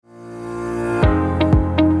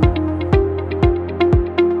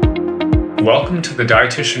Welcome to the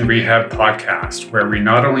Dietitian Rehab Podcast, where we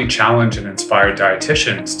not only challenge and inspire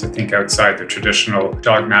dietitians to think outside the traditional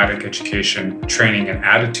dogmatic education, training, and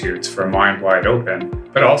attitudes for a mind wide open,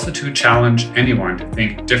 but also to challenge anyone to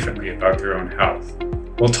think differently about their own health.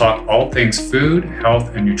 We'll talk all things food,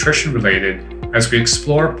 health, and nutrition related as we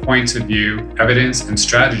explore points of view, evidence, and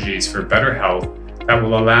strategies for better health that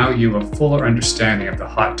will allow you a fuller understanding of the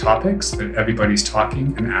hot topics that everybody's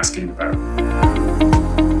talking and asking about.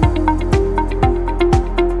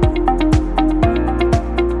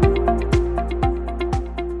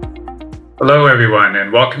 Hello, everyone,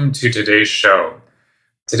 and welcome to today's show.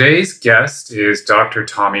 Today's guest is Dr.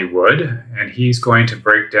 Tommy Wood, and he's going to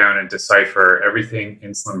break down and decipher everything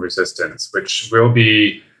insulin resistance, which will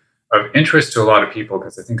be of interest to a lot of people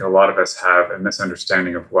because I think a lot of us have a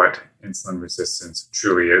misunderstanding of what insulin resistance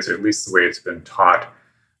truly is, or at least the way it's been taught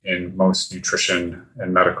in most nutrition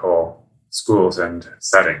and medical schools and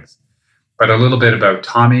settings. But a little bit about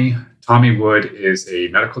Tommy. Tommy Wood is a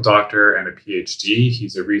medical doctor and a PhD.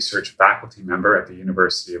 He's a research faculty member at the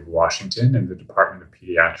University of Washington in the Department of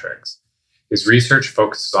Pediatrics. His research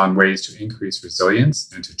focuses on ways to increase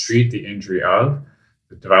resilience and to treat the injury of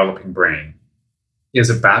the developing brain. He has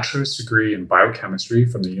a bachelor's degree in biochemistry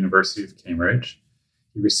from the University of Cambridge.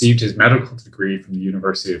 He received his medical degree from the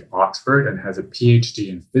University of Oxford and has a PhD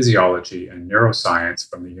in physiology and neuroscience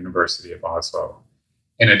from the University of Oslo.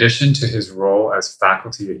 In addition to his role as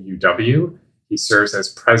faculty at UW, he serves as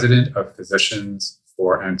president of Physicians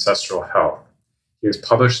for Ancestral Health. He has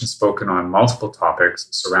published and spoken on multiple topics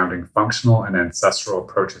surrounding functional and ancestral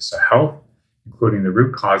approaches to health, including the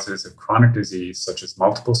root causes of chronic disease such as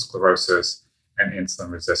multiple sclerosis and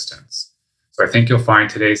insulin resistance. So I think you'll find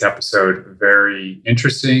today's episode very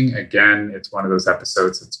interesting. Again, it's one of those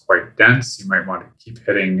episodes that's quite dense. You might want to keep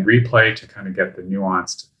hitting replay to kind of get the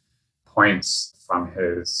nuanced points from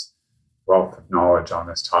his wealth of knowledge on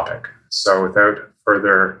this topic. So without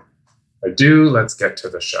further ado, let's get to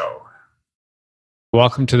the show.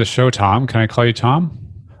 Welcome to the show, Tom. Can I call you Tom?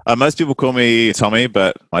 Most people call me Tommy,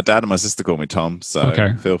 but my dad and my sister call me Tom.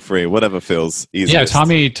 So Feel free, whatever feels easiest.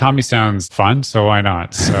 Yeah, Tommy sounds fun, so why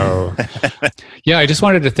not? So yeah, I just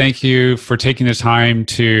wanted to thank you for taking the time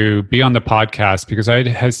to be on the podcast because I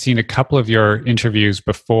had seen a couple of your interviews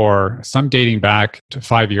before, some dating back to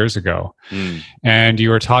 5 years ago. And you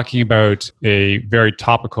were talking about a very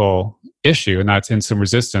topical issue, and that's insulin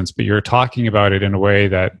resistance, but you're talking about it in a way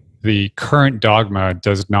that the current dogma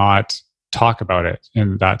does not talk about it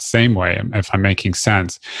in that same way, if I'm making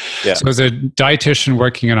sense. Yeah. So as a dietitian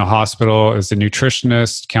working in a hospital, as a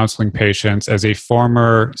nutritionist, counseling patients, as a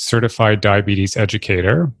former certified diabetes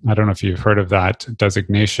educator, I don't know if you've heard of that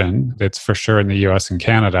designation. It's for sure in the US and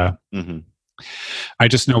Canada. Mm-hmm. I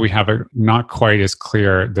just know we have not quite as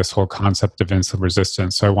clear this whole concept of insulin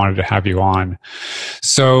resistance. So I wanted to have you on.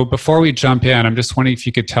 So before we jump in, I'm just wondering if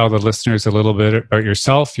you could tell the listeners a little bit about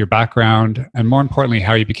yourself, your background, and more importantly,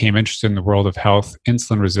 how you became interested in the world of health,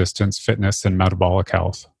 insulin resistance, fitness, and metabolic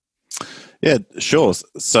health. Yeah, sure.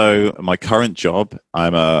 So my current job,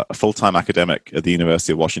 I'm a full-time academic at the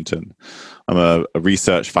University of Washington. I'm a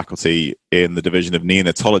research faculty in the division of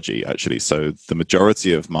neonatology, actually. So the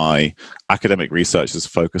majority of my academic research is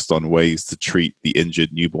focused on ways to treat the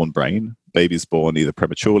injured newborn brain. Babies born either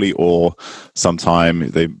prematurely or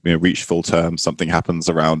sometime they reach full term, something happens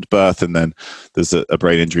around birth, and then there's a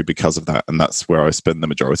brain injury because of that. And that's where I spend the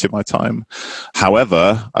majority of my time.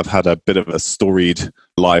 However, I've had a bit of a storied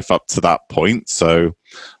life up to that point. So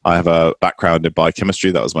I have a background in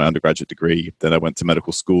biochemistry. That was my undergraduate degree. Then I went to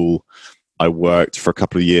medical school. I worked for a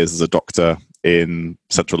couple of years as a doctor in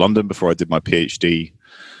central London before I did my PhD.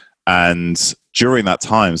 And during that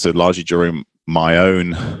time, so largely during my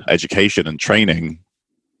own education and training,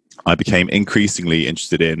 I became increasingly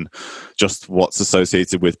interested in just what's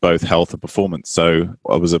associated with both health and performance. So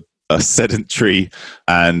I was a sedentary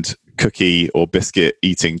and cookie or biscuit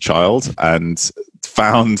eating child and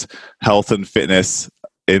found health and fitness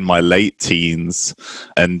in my late teens.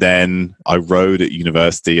 And then I rode at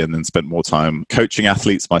university and then spent more time coaching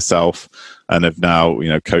athletes myself, and have now,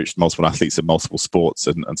 coached multiple athletes in multiple sports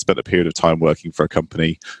and spent a period of time working for a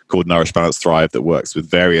company called Nourish Balance Thrive that works with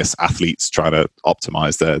various athletes trying to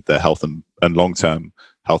optimize their health and long-term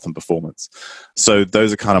health and performance. So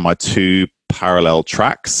those are kind of my two parallel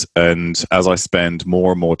tracks. And as I spend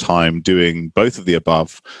more and more time doing both of the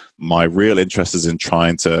above, my real interest is in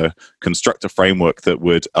trying to construct a framework that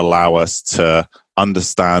would allow us to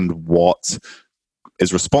understand what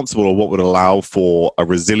is responsible or what would allow for a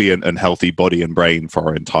resilient and healthy body and brain for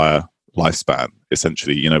our entire lifespan,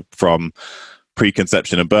 essentially, from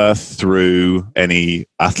preconception and birth through any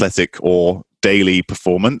athletic or daily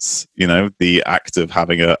performance. The act of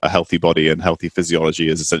having a healthy body and healthy physiology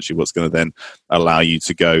is essentially what's going to then allow you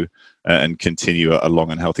to go and continue a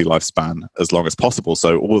long and healthy lifespan as long as possible.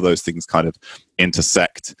 So all of those things kind of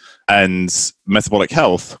intersect. And metabolic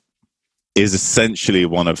health is essentially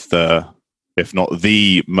one of the, if not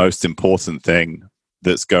the most important thing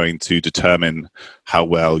that's going to determine how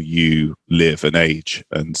well you live and age.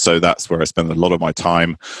 And so that's where I spend a lot of my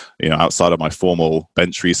time, outside of my formal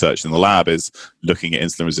bench research in the lab, is looking at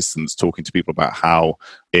insulin resistance, talking to people about how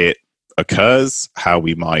it occurs, how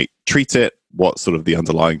we might treat it, what sort of the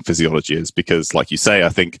underlying physiology is. Because like you say, I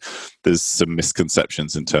think there's some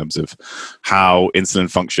misconceptions in terms of how insulin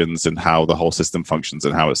functions and how the whole system functions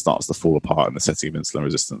and how it starts to fall apart in the setting of insulin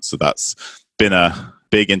resistance. So that's been a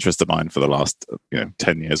big interest of mine for the last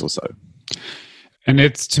 10 years or so. And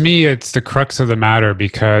to me, it's the crux of the matter,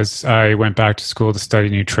 because I went back to school to study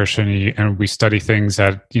nutrition, and we study things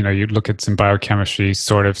that, you look at some biochemistry,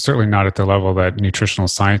 certainly not at the level that nutritional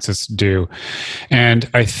scientists do. And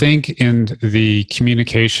I think in the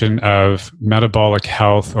communication of metabolic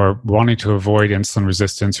health or wanting to avoid insulin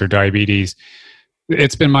resistance or diabetes,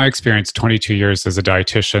 it's been my experience, 22 years as a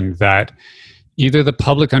dietitian, that either the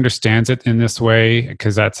public understands it in this way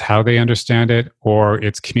because that's how they understand it, or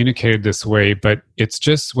it's communicated this way. But it's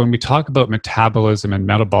just, when we talk about metabolism and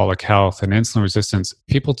metabolic health and insulin resistance,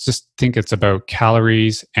 people just think it's about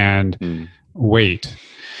calories and weight.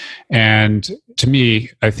 And to me,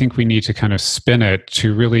 I think we need to kind of spin it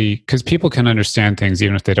to really, because people can understand things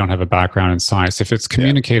even if they don't have a background in science, if it's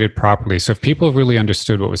communicated properly. So if people really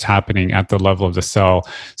understood what was happening at the level of the cell,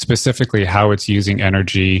 specifically how it's using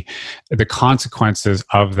energy, the consequences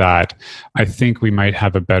of that, I think we might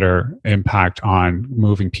have a better impact on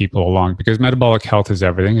moving people along. Because metabolic health is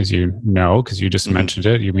everything, as you know, because you just mentioned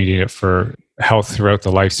it. You need it for health throughout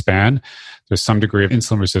the lifespan. There's some degree of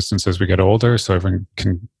insulin resistance as we get older, so everyone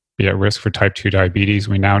can be at risk for type 2 diabetes.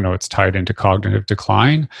 We now know it's tied into cognitive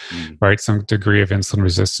decline, right? Some degree of insulin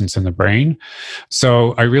resistance in the brain.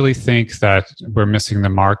 So I really think that we're missing the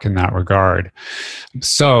mark in that regard.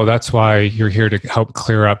 So that's why you're here to help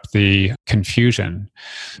clear up the confusion.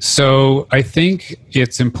 So I think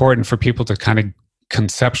it's important for people to kind of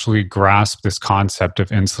conceptually grasp this concept of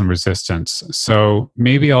insulin resistance. So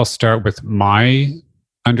maybe I'll start with my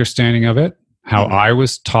understanding of it, how I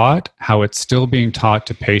was taught, how it's still being taught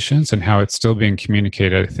to patients, and how it's still being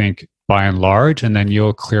communicated, I think, by and large, and then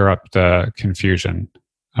you'll clear up the confusion.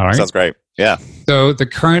 All right? Sounds great. Yeah. So the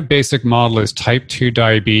current basic model is type 2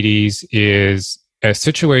 diabetes is a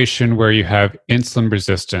situation where you have insulin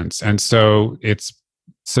resistance. And so it's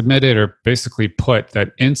submitted or basically put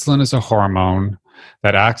that insulin is a hormone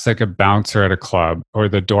that acts like a bouncer at a club, or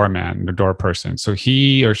the doorman, the door person. So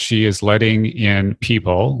he or she is letting in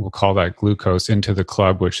people, we'll call that glucose, into the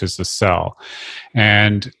club, which is the cell.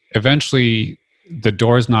 And eventually the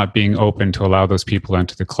door is not being open to allow those people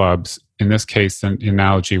into the clubs. In this case, the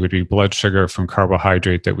analogy would be blood sugar from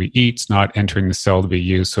carbohydrate that we eat is not entering the cell to be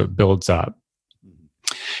used, so it builds up.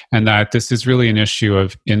 And that this is really an issue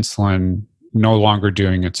of insulin no longer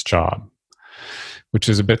doing its job, which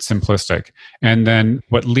is a bit simplistic. And then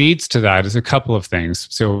what leads to that is a couple of things.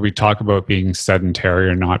 So we talk about being sedentary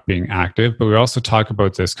or not being active, but we also talk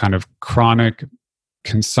about this kind of chronic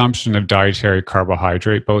consumption of dietary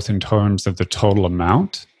carbohydrate, both in terms of the total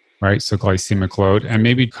amount, right? So glycemic load, and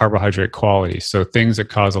maybe carbohydrate quality. So things that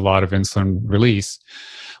cause a lot of insulin release,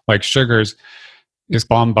 like sugars, is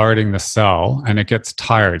bombarding the cell and it gets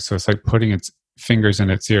tired. So it's like putting its fingers in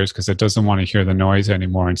its ears because it doesn't want to hear the noise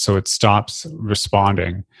anymore, and so it stops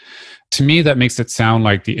responding. To me, that makes it sound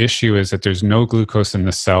like the issue is that there's no glucose in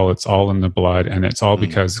the cell, it's all in the blood, and it's all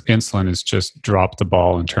because insulin has just dropped the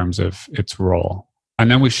ball in terms of its role. And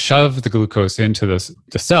then we shove the glucose into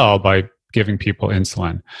the cell by giving people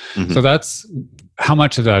insulin. So that's how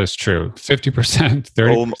much of that is true? 50%,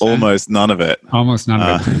 30%? Almost none of it. Almost none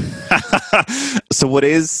of it. So what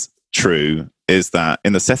is true is that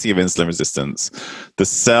in the setting of insulin resistance, the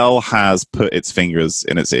cell has put its fingers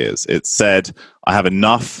in its ears. It said, I have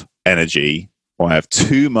enough energy, or I have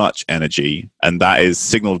too much energy, and that is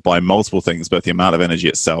signaled by multiple things, both the amount of energy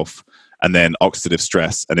itself and then oxidative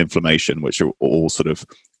stress and inflammation, which are all sort of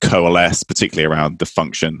coalesce, particularly around the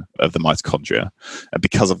function of the mitochondria. And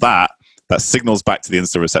because of that, that signals back to the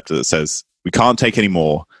insulin receptor that says, we can't take any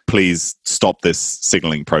more, please stop this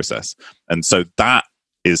signaling process. And so that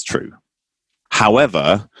is true.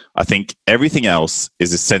 However, I think everything else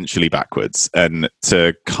is essentially backwards. And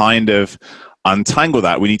to kind of untangle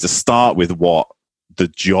that, we need to start with what the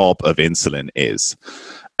job of insulin is.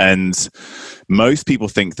 And most people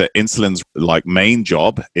think that insulin's main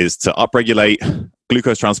job is to upregulate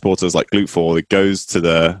glucose transporters like GLUT4 that goes to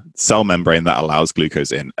the cell membrane that allows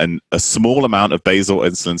glucose in. And a small amount of basal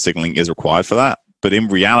insulin signaling is required for that. But in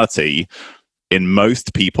reality, in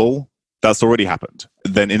most people, that's already happened.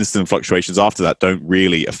 Then insulin fluctuations after that don't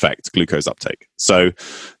really affect glucose uptake. So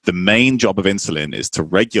the main job of insulin is to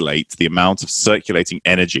regulate the amount of circulating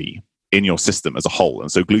energy in your system as a whole. And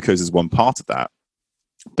so glucose is one part of that.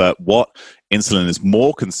 But what insulin is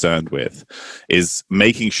more concerned with is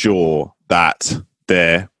making sure that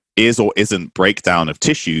there is or isn't breakdown of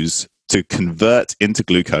tissues to convert into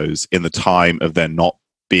glucose in the time of there not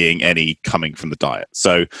being any coming from the diet.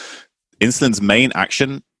 So insulin's main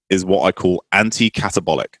action is what I call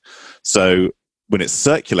anti-catabolic. So when it's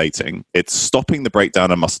circulating, it's stopping the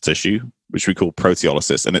breakdown of muscle tissue, which we call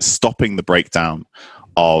proteolysis, and it's stopping the breakdown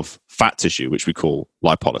of fat tissue, which we call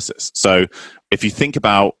lipolysis. So if you think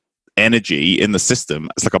about energy in the system,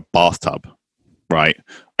 it's like a bathtub, right?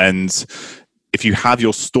 And if you have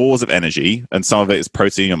your stores of energy, and some of it is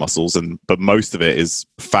protein in your muscles, but most of it is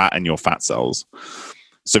fat in your fat cells.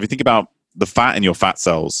 So if you think about the fat in your fat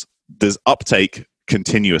cells, there's uptake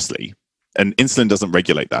continuously, and insulin doesn't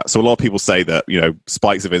regulate that. So a lot of people say that,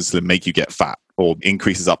 spikes of insulin make you get fat or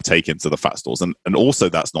increases uptake into the fat stores. And also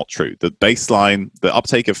that's not true. The baseline, the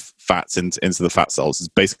uptake of fats into the fat cells is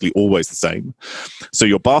basically always the same. So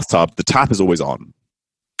your bathtub, the tap is always on,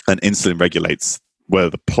 and insulin regulates whether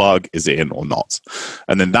the plug is in or not.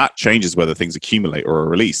 And then that changes whether things accumulate or are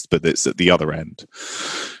released, but it's at the other end.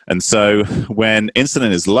 And so when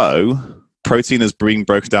insulin is low, protein is being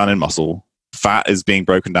broken down in muscle, fat is being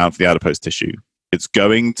broken down for the adipose tissue. It's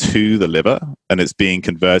going to the liver and it's being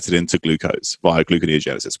converted into glucose via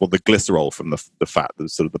gluconeogenesis. Well, the glycerol from the fat, the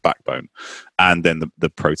sort of the backbone, and then the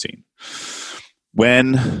protein.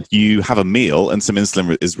 When you have a meal and some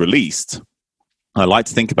insulin is released, I like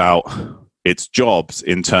to think about its jobs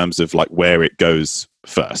in terms of like where it goes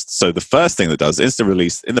first. So the first thing that does insulin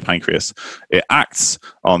release in the pancreas, it acts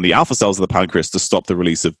on the alpha cells of the pancreas to stop the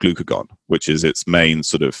release of glucagon, which is its main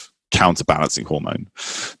sort of counterbalancing hormone.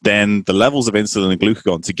 Then the levels of insulin and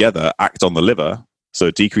glucagon together act on the liver, so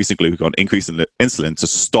decreasing glucagon, increasing insulin to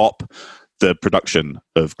stop the production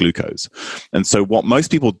of glucose. And so what most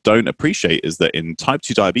people don't appreciate is that in type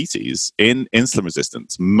 2 diabetes, in insulin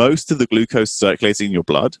resistance, most of the glucose circulating in your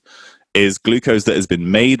blood is glucose that has been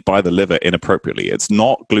made by the liver inappropriately. It's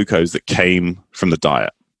not glucose that came from the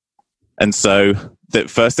diet. And so that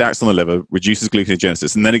first it acts on the liver, reduces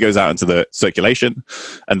gluconeogenesis, and then it goes out into the circulation.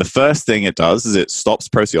 And the first thing it does is it stops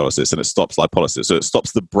proteolysis and it stops lipolysis. So it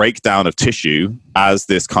stops the breakdown of tissue as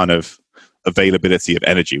this kind of availability of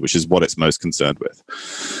energy, which is what it's most concerned with.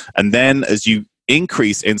 And then as you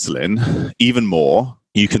increase insulin even more,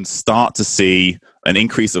 you can start to see an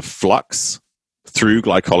increase of flux through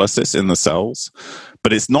glycolysis in the cells.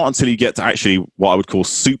 But it's not until you get to actually what I would call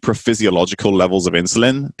supraphysiological levels of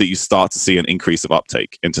insulin that you start to see an increase of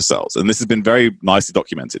uptake into cells. And this has been very nicely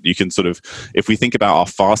documented. You can sort of, if we think about our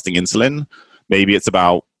fasting insulin, maybe it's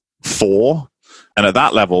about 4. And at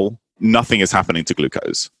that level, nothing is happening to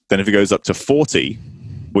glucose. Then if it goes up to 40,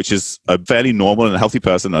 which is a fairly normal and healthy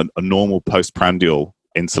person, a normal postprandial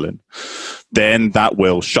insulin, then that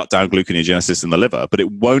will shut down gluconeogenesis in the liver, but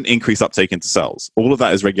it won't increase uptake into cells. All of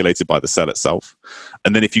that is regulated by the cell itself.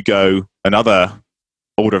 And then if you go another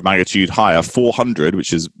order of magnitude higher, 400,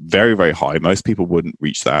 which is very, very high, most people wouldn't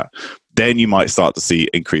reach that, then you might start to see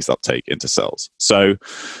increased uptake into cells. So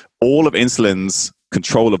all of insulin's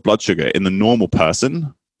control of blood sugar in the normal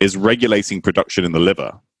person is regulating production in the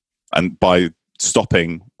liver, and by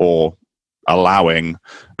stopping or allowing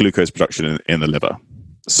glucose production in the liver.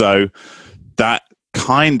 So that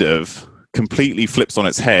kind of completely flips on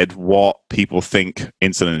its head what people think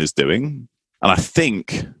insulin is doing. And I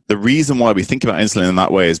think the reason why we think about insulin in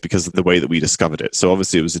that way is because of the way that we discovered it. So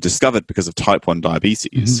obviously it was discovered because of type 1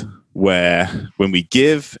 diabetes, where when we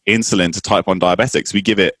give insulin to type 1 diabetics, we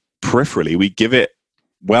give it peripherally, we give it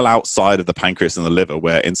well outside of the pancreas and the liver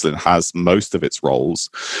where insulin has most of its roles.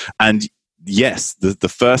 And yes, the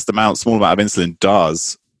first small amount of insulin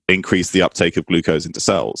does increase the uptake of glucose into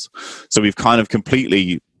cells. So we've kind of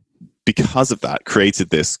completely, because of that, created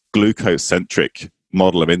this glucose-centric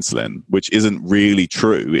model of insulin, which isn't really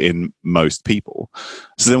true in most people.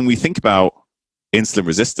 So then when we think about insulin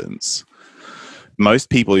resistance, most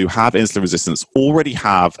people who have insulin resistance already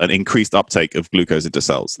have an increased uptake of glucose into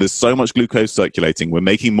cells. There's so much glucose circulating, we're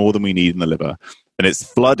making more than we need in the liver, and it's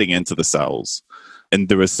flooding into the cells. And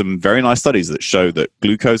there are some very nice studies that show that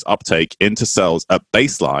glucose uptake into cells at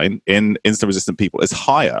baseline in insulin-resistant people is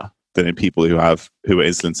higher than in people who are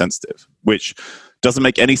insulin sensitive, which doesn't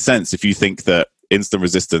make any sense if you think that insulin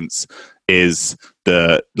resistance is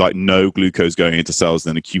the like no glucose going into cells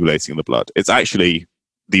and then accumulating in the blood. It's actually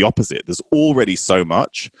the opposite. There's already so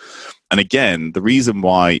much. And again, the reason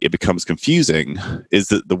why it becomes confusing is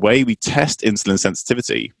that the way we test insulin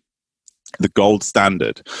sensitivity, the gold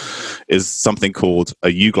standard, is something called a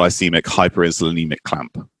euglycemic hyperinsulinemic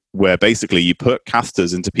clamp, where basically you put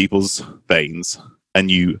catheters into people's veins and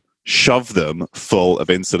you shove them full of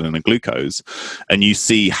insulin and glucose, and you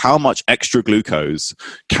see how much extra glucose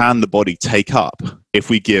can the body take up if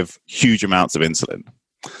we give huge amounts of insulin.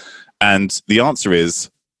 And the answer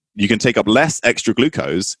is you can take up less extra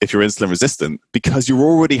glucose if you're insulin resistant, because you're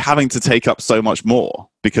already having to take up so much more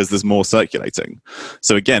because there's more circulating.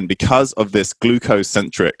 So again, because of this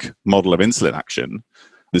glucose-centric model of insulin action,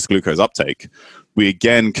 this glucose uptake, we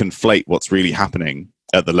again conflate what's really happening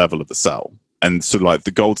at the level of the cell. And so like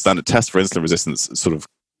the gold standard test for insulin resistance sort of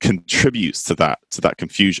contributes to that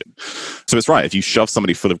confusion. So it's right, if you shove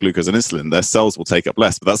somebody full of glucose and insulin, their cells will take up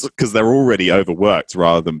less, but that's because they're already overworked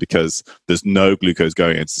rather than because there's no glucose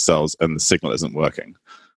going into cells and the signal isn't working.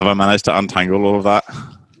 Have I managed to untangle all of that?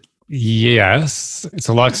 Yes, it's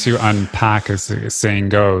a lot to unpack, as the saying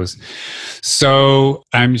goes. So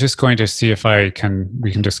I'm just going to see if we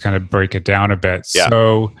can just kind of break it down a bit. Yeah.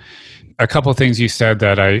 So a couple of things you said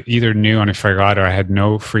that I either knew and I forgot, or I had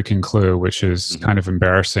no freaking clue, which is kind of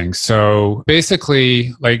embarrassing. So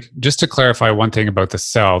basically, like, just to clarify one thing about the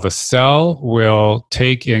cell will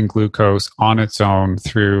take in glucose on its own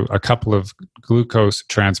through a couple of glucose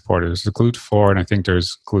transporters, the GLUT4, and I think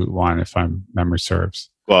there's GLUT1, if my memory serves.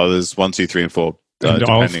 Well, there's 1, 2, 3, and 4. And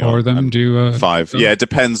all four of them do 5. Yeah, it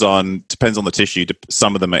depends on the tissue.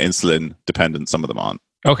 Some of them are insulin dependent, some of them aren't.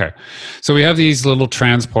 Okay. So we have these little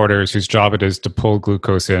transporters whose job it is to pull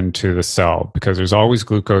glucose into the cell, because there's always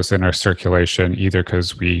glucose in our circulation, either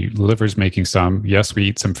because liver's making some, yes, we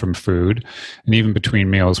eat some from food, and even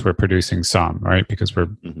between meals we're producing some, right? Because we're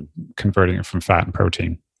converting it from fat and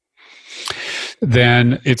protein.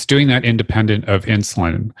 Then it's doing that independent of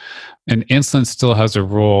insulin. And insulin still has a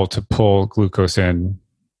role to pull glucose in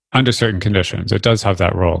under certain conditions. It does have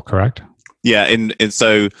that role, correct? Yeah, and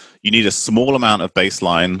so you need a small amount of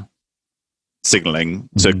baseline signaling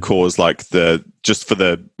to cause just for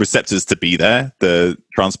the receptors to be there, the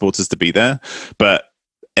transporters to be there. But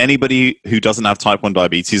anybody who doesn't have type 1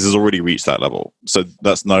 diabetes has already reached that level. So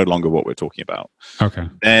that's no longer what we're talking about. Okay.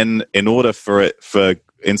 Then in order for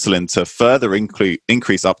insulin to further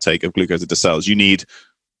increase uptake of glucose into cells, you need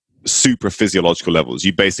super physiological levels.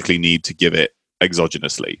 You basically need to give it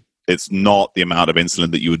exogenously. It's not the amount of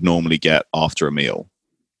insulin that you would normally get after a meal.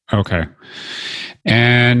 Okay.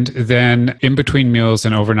 And then in between meals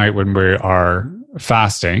and overnight when we are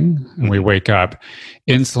fasting and we wake up,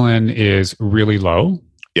 insulin is really low.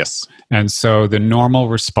 Yes. And so the normal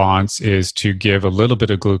response is to give a little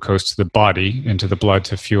bit of glucose to the body, into the blood,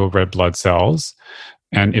 to fuel red blood cells,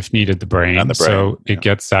 and if needed, the brain. So it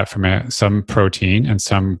gets that from some protein and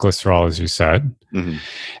some glycerol, as you said.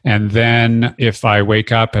 And then if I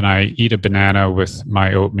wake up and I eat a banana with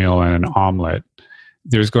my oatmeal and an omelet,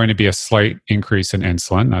 there's going to be a slight increase in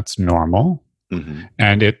insulin. That's normal.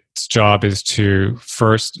 And its job is to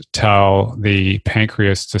first tell the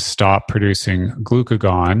pancreas to stop producing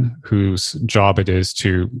glucagon, whose job it is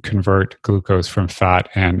to convert glucose from fat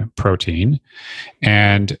and protein.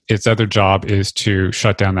 And its other job is to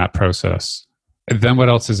shut down that process. And then what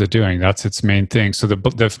else is it doing? That's its main thing. So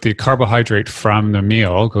the carbohydrate from the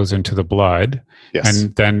meal goes into the blood,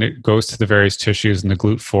 and then it goes to the various tissues, and the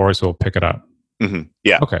GLUT4s will pick it up.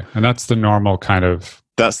 Yeah. Okay. And that's the normal kind of...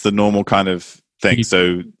 That's the normal kind of thing.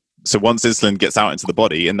 So once insulin gets out into the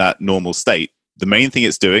body in that normal state, the main thing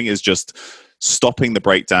it's doing is just stopping the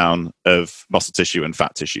breakdown of muscle tissue and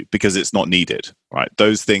fat tissue, because it's not needed, right?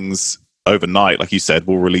 Those things overnight, like you said,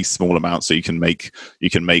 will release small amounts so you can make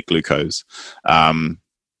glucose.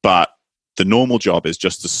 But the normal job is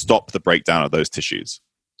just to stop the breakdown of those tissues.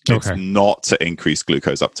 It's not to increase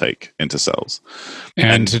glucose uptake into cells.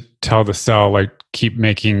 And to tell the cell, like, keep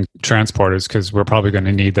making transporters, because we're probably going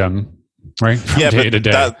to need them, right? From day to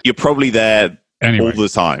day. You're probably there anyway. All the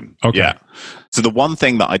time. Okay. Yeah. So the one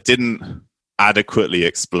thing that I didn't adequately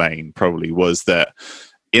explain probably was that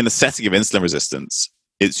in the setting of insulin resistance,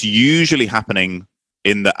 it's usually happening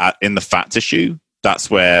in the fat tissue. That's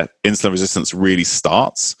where insulin resistance really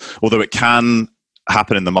starts, although it can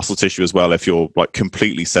happen in the muscle tissue as well if you're like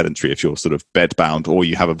completely sedentary, if you're sort of bedbound, or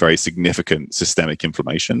you have a very significant systemic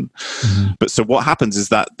inflammation. But so what happens is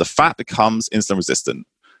that the fat becomes insulin resistant.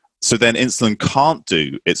 So then insulin can't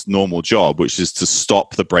do its normal job, which is to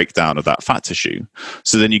stop the breakdown of that fat tissue.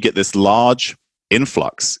 So then you get this large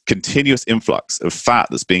continuous influx of fat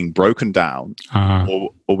that's being broken down,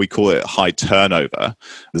 or we call it high turnover.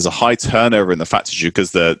 There's a high turnover in the fat tissue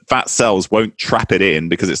because the fat cells won't trap it in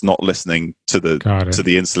because it's not listening to the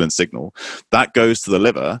insulin signal. That goes to the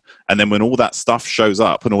liver, and then when all that stuff shows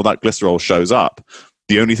up and all that glycerol shows up,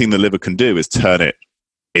 the only thing the liver can do is turn it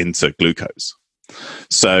into glucose.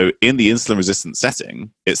 So in the insulin resistant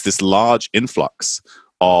setting, it's this large influx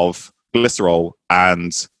of glycerol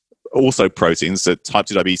and also proteins. So type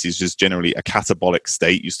 2 diabetes is generally a catabolic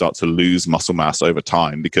state. You start to lose muscle mass over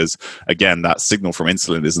time because, again, that signal from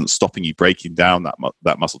insulin isn't stopping you breaking down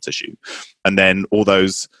that muscle tissue. And then all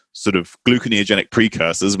those sort of gluconeogenic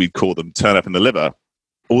precursors, we call them, turn up in the liver.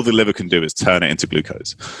 All the liver can do is turn it into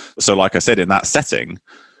glucose. So like I said, in that setting,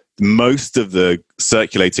 most of the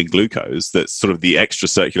circulating glucose, that's sort of the extra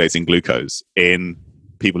circulating glucose in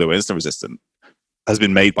people who are insulin resistant, has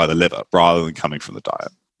been made by the liver rather than coming from the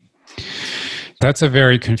diet. That's a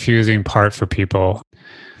very confusing part for people,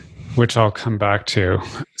 which I'll come back to.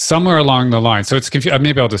 Somewhere along the line, so it's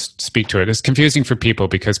maybe I'll just speak to it. It's confusing for people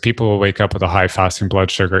because people will wake up with a high fasting blood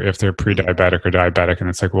sugar if they're pre-diabetic or diabetic, and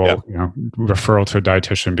it's like, well, referral to a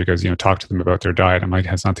dietitian because, talk to them about their diet. I'm like, it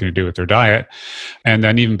has nothing to do with their diet. And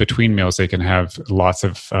then even between meals, they can have lots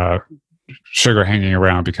of sugar hanging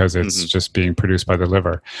around because it's just being produced by the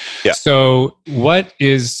liver. Yeah. So what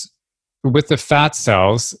is with the fat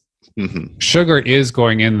cells? Sugar is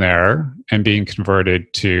going in there and being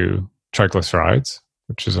converted to triglycerides,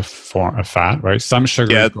 which is a form of fat, right? Some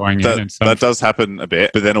sugar is going in. And that does happen a bit,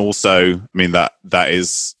 but then also, I mean, that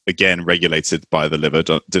is, again, regulated by the liver.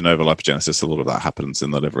 De novo lipogenesis, a lot of that happens in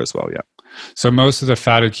the liver as well, yeah. So most of the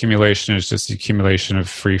fat accumulation is just the accumulation of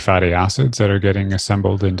free fatty acids that are getting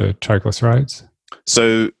assembled into triglycerides?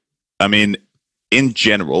 So, I mean, in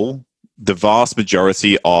general, the vast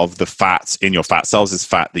majority of the fat in your fat cells is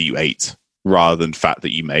fat that you ate rather than fat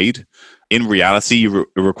that you made. In reality, it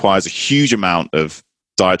requires a huge amount of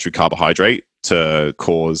dietary carbohydrate to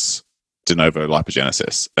cause de novo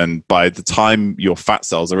lipogenesis. And by the time your fat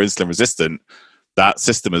cells are insulin resistant, that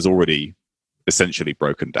system is already essentially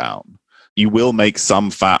broken down. You will make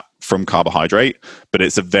some fat from carbohydrate, but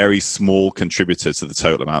it's a very small contributor to the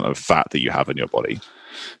total amount of fat that you have in your body.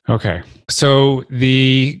 Okay. So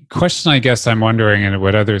the question I guess I'm wondering, and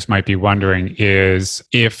what others might be wondering, is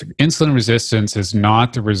if insulin resistance is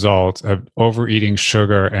not the result of overeating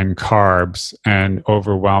sugar and carbs and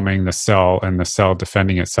overwhelming the cell and the cell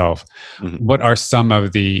defending itself, what are some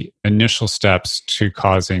of the initial steps to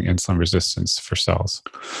causing insulin resistance for cells?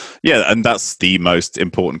 Yeah, and that's the most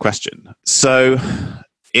important question. So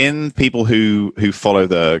in people who follow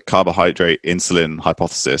the carbohydrate insulin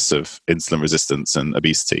hypothesis of insulin resistance and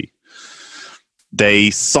obesity, they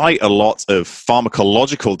cite a lot of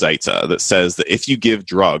pharmacological data that says that if you give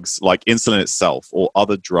drugs like insulin itself or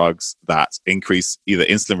other drugs that increase either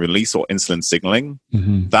insulin release or insulin signaling,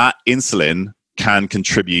 that insulin can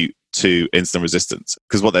contribute to insulin resistance.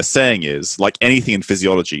 Because what they're saying is, like anything in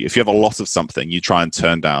physiology, if you have a lot of something, you try and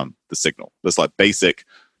turn down the signal. There's like basic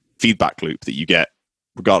feedback loop that you get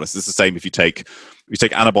regardless. It's the same if you take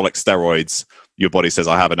anabolic steroids, your body says,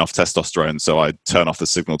 I have enough testosterone, so I turn off the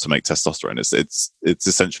signal to make testosterone. It's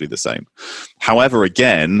essentially the same. However,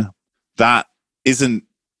 again, that isn't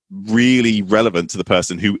really relevant to the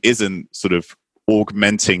person who isn't sort of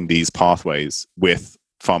augmenting these pathways with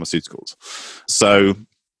pharmaceuticals. So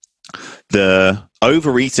the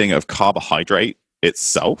overeating of carbohydrate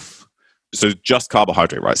itself, so just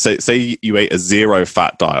carbohydrate, right? Say you ate a zero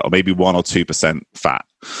fat diet or maybe 1 or 2% fat.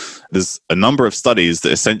 There's a number of studies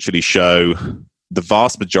that essentially show the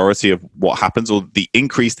vast majority of what happens, or the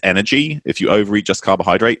increased energy if you overeat just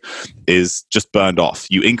carbohydrate, is just burned off.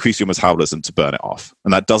 You increase your metabolism to burn it off.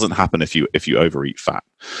 And that doesn't happen if you overeat fat.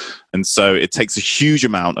 And so it takes a huge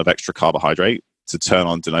amount of extra carbohydrate to turn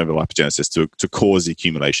on de novo lipogenesis to cause the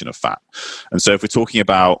accumulation of fat. And so if we're talking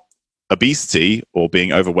about obesity or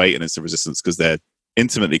being overweight and insulin resistance, because they're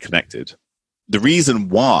intimately connected, the reason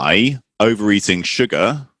why overeating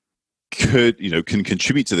sugar can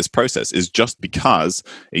contribute to this process is just because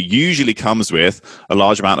it usually comes with a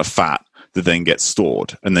large amount of fat that then gets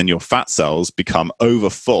stored, and then your fat cells become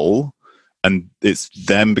overfull, and it's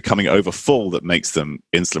them becoming overfull that makes them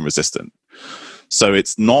insulin resistant. So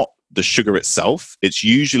it's not the sugar itself, it's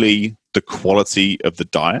usually the quality of the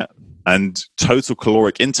diet. And total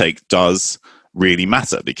caloric intake does really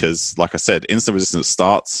matter because, like I said, insulin resistance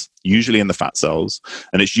starts usually in the fat cells,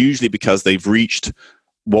 and it's usually because they've reached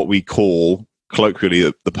what we call colloquially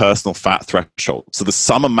the personal fat threshold. So the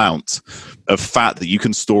some amount of fat that you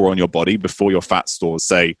can store on your body before your fat stores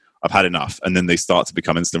say, I've had enough, and then they start to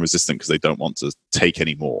become insulin resistant because they don't want to take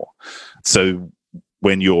any more. So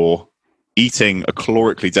when you're eating a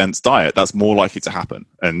calorically dense diet, that's more likely to happen.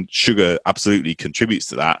 And sugar absolutely contributes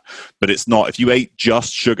to that. But it's not, if you ate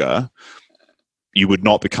just sugar, you would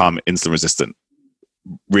not become insulin resistant,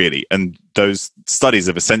 really. And those studies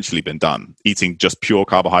have essentially been done, eating just pure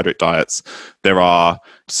carbohydrate diets. There are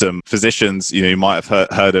some physicians, you might have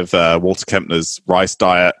heard of Walter Kempner's rice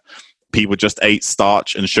diet. People just ate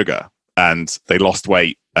starch and sugar and they lost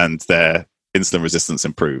weight and their insulin resistance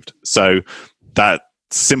improved. So that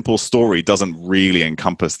simple story doesn't really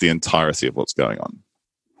encompass the entirety of what's going on.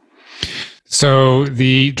 So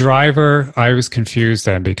the driver, I was confused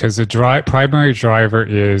then, because the primary driver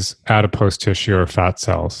is adipose tissue or fat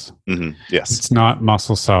cells. Mm-hmm. Yes. It's not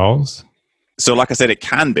muscle cells. So like I said, it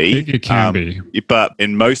can be. It can be. But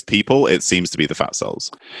in most people, it seems to be the fat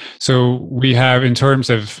cells. So we have, in terms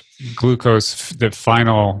of glucose, the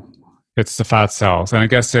final... it's the fat cells. And I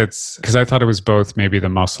guess it's because I thought it was both maybe the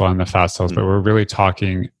muscle and the fat cells, but we're really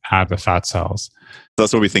talking at the fat cells.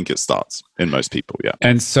 That's where we think it starts in most people, yeah.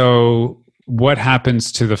 And so what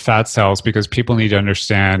happens to the fat cells? Because people need to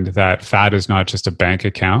understand that fat is not just a bank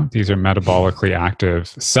account. These are metabolically active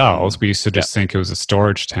cells. We used to just think it was a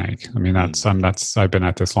storage tank. I mean, I've been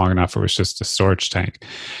at this long enough. It was just a storage tank.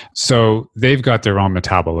 So they've got their own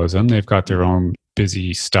metabolism. They've got their own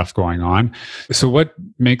busy stuff going on. So what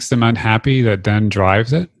makes them unhappy that then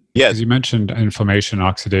drives it? Yeah. Because you mentioned inflammation,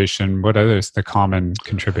 oxidation. What others, the common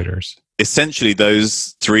contributors? Essentially,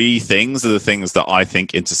 those three things are the things that I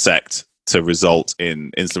think intersect to result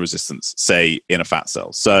in insulin resistance, say, in a fat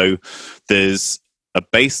cell. So there's a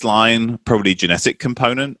baseline, probably genetic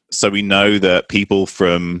component. So we know that people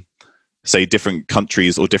from, say, different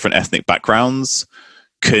countries or different ethnic backgrounds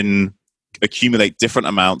can accumulate different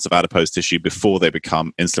amounts of adipose tissue before they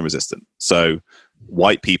become insulin resistant. So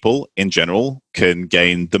white people in general can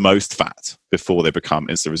gain the most fat before they become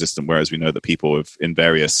insulin resistant, whereas we know that people in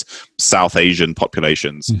various South Asian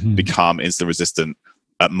populations become insulin resistant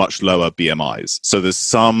at much lower BMIs. So there's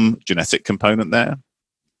some genetic component there.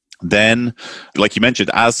 Then, like you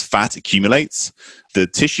mentioned, as fat accumulates, the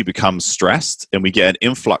tissue becomes stressed and we get an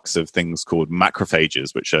influx of things called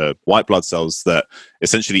macrophages, which are white blood cells that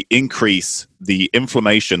essentially increase the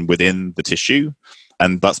inflammation within the tissue.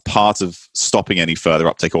 And that's part of stopping any further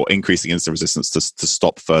uptake or increasing insulin resistance to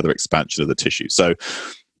stop further expansion of the tissue. So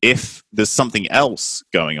if there's something else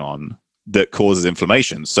going on that causes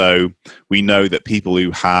inflammation, so we know that people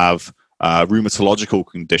who have rheumatological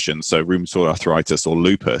conditions, so rheumatoid arthritis or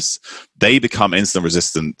lupus, they become insulin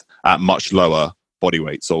resistant at much lower body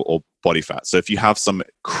weights or body fat. So if you have some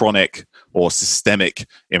chronic or systemic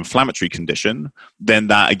inflammatory condition, then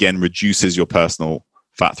that again reduces your personal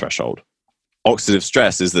fat threshold. Oxidative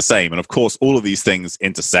stress is the same. And of course, all of these things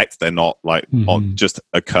intersect. They're not like just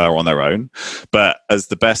occur on their own. But as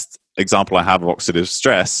the best example I have of oxidative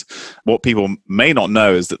stress, what people may not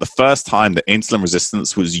know is that the first time that insulin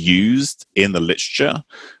resistance was used in the literature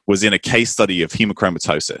was in a case study of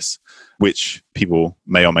hemochromatosis, which people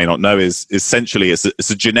may or may not know is essentially it's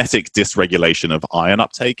a genetic dysregulation of iron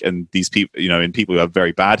uptake. And these people, in people who have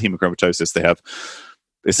very bad hemochromatosis, they have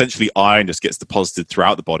essentially iron just gets deposited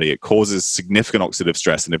throughout the body. It causes significant oxidative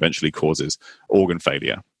stress and eventually causes organ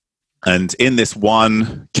failure. And in this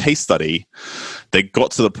one case study, they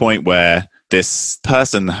got to the point where this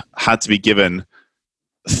person had to be given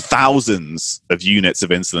thousands of units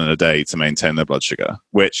of insulin a day to maintain their blood sugar,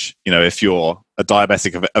 which, if you're a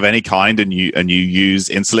diabetic of any kind and you use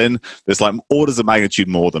insulin, there's like orders of magnitude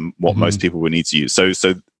more than what most people would need to use. So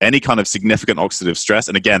any kind of significant oxidative stress,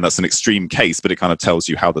 and again, that's an extreme case, but it kind of tells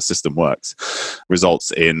you how the system works,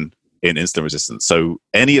 results in insulin resistance. So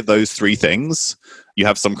any of those three things, you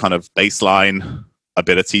have some kind of baseline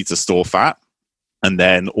ability to store fat, and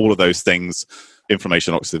then all of those things,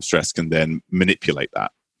 inflammation, oxidative stress, can then manipulate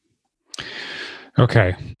that.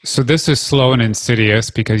 Okay. So this is slow and insidious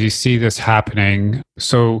because you see this happening.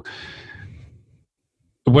 So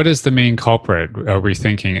what is the main culprit, are we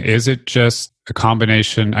thinking? Is it just a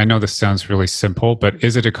combination? I know this sounds really simple, but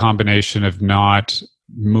is it a combination of not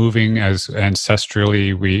moving as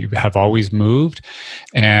ancestrally we have always moved?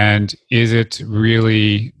 And is it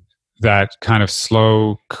really that kind of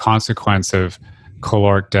slow consequence of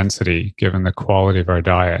caloric density given the quality of our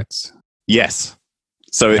diets? Yes.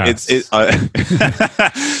 So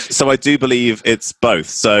so I do believe it's both.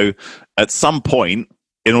 So at some point,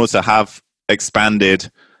 in order to have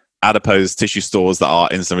expanded adipose tissue stores that are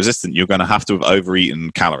insulin resistant, you're going to have to have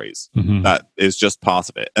overeaten calories. That is just part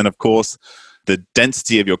of it. And of course, the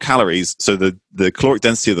density of your calories, so the caloric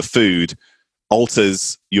density of the food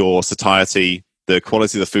alters your satiety. The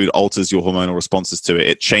quality of the food alters your hormonal responses to it.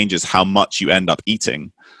 It changes how much you end up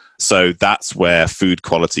eating. So that's where food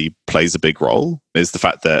quality plays a big role, is the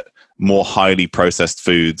fact that more highly processed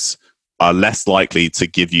foods are less likely to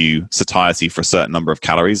give you satiety for a certain number of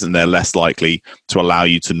calories, and they're less likely to allow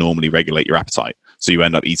you to normally regulate your appetite. So you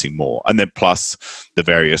end up eating more. And then plus the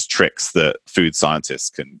various tricks that food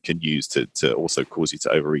scientists can use to also cause you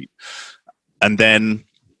to overeat. And then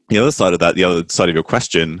the other side of that, the other side of your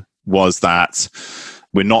question, was that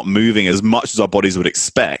we're not moving as much as our bodies would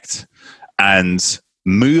expect. And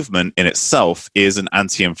movement in itself is an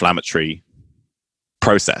anti-inflammatory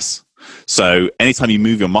process. So anytime you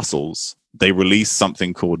move your muscles, they release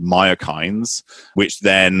something called myokines, which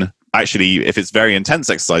then actually, if it's very intense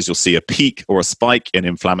exercise, you'll see a peak or a spike in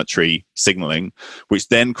inflammatory signaling, which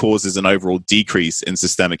then causes an overall decrease in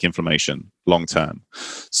systemic inflammation long term.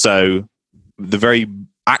 So the very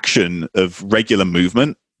action of regular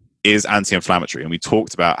movement is anti-inflammatory. And we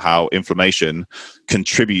talked about how inflammation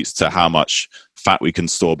contributes to how much fat we can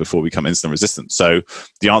store before we become insulin resistant. So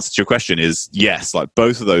the answer to your question is yes, like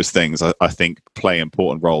both of those things, I think, play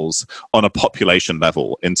important roles on a population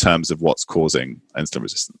level in terms of what's causing insulin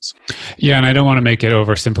resistance. Yeah, and I don't want to make it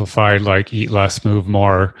oversimplified, like eat less, move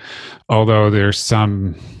more, although there's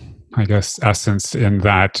some, I guess, essence in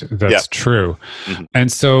that's true. Mm-hmm.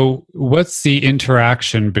 And so what's the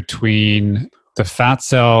interaction between the fat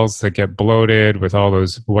cells that get bloated with all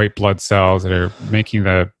those white blood cells that are making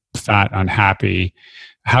the fat unhappy?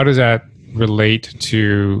 How does that relate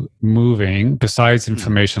to moving besides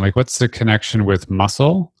inflammation? Like, what's the connection with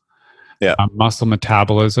muscle? Muscle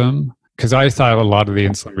metabolism? Because I thought a lot of the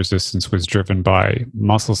insulin resistance was driven by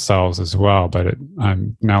muscle cells as well, but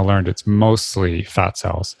I'm now learned it's mostly fat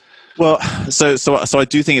cells. Well, so I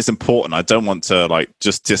do think it's important. I don't want to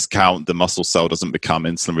just discount the muscle cell doesn't become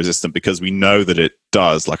insulin resistant, because we know that it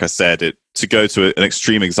does. Like I said, to go to an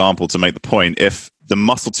extreme example to make the point, if the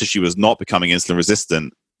muscle tissue is not becoming insulin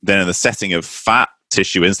resistant, then in the setting of fat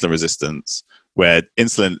tissue insulin resistance, where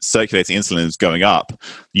circulating insulin is going up,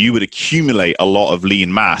 you would accumulate a lot of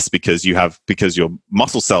lean mass because your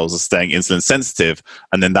muscle cells are staying insulin sensitive,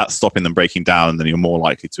 and then that's stopping them breaking down, and then you're more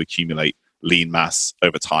likely to accumulate lean mass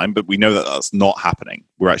over time. But we know that that's not happening.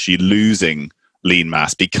 We're actually losing lean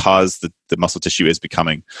mass because the muscle tissue is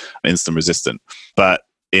becoming insulin resistant. But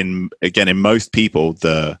in most people,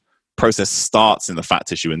 the process starts in the fat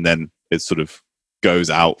tissue and then it sort of goes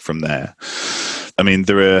out from there. I mean,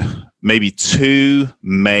 there are maybe two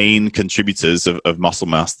main contributors of muscle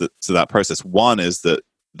mass to that process. One is that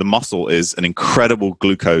the muscle is an incredible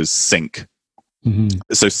glucose sink. Mm-hmm.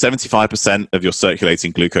 So 75% of your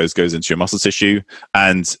circulating glucose goes into your muscle tissue,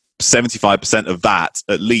 and 75% of that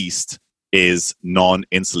at least is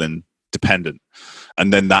non-insulin dependent.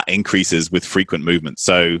 And then that increases with frequent movement.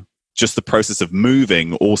 So just the process of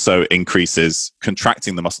moving also increases,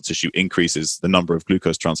 contracting the muscle tissue increases the number of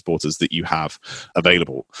glucose transporters that you have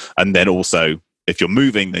available. And then also, if you're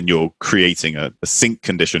moving, then you're creating a sink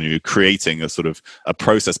condition. You're creating a sort of a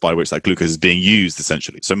process by which that glucose is being used,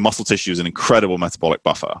 essentially. So muscle tissue is an incredible metabolic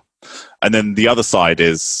buffer. And then the other side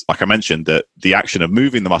is, like I mentioned, that the action of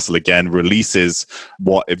moving the muscle again releases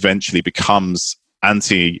what eventually becomes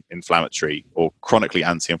anti-inflammatory or chronically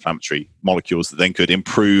anti-inflammatory molecules that then could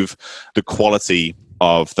improve the quality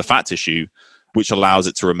of the fat tissue, which allows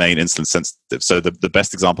it to remain insulin sensitive. So the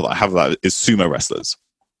best example that I have of that is sumo wrestlers,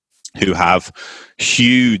 who have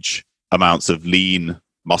huge amounts of lean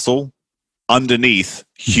muscle underneath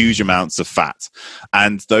huge amounts of fat.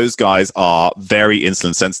 And those guys are very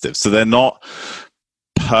insulin sensitive. So they're not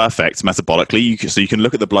perfect metabolically. So you can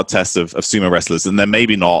look at the blood tests of sumo wrestlers, and they're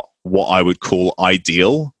maybe not what I would call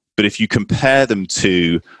ideal. But if you compare them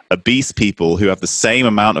to obese people who have the same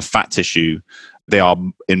amount of fat tissue, they are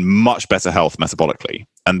in much better health metabolically.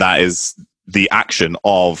 And that is the action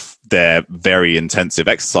of their very intensive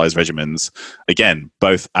exercise regimens, again,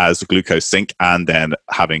 both as a glucose sink and then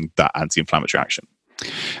having that anti-inflammatory action.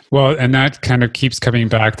 Well, and that kind of keeps coming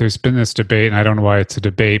back. There's been this debate, and I don't know why it's a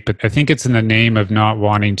debate, but I think it's in the name of not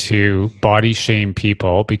wanting to body shame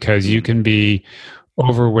people, because you can be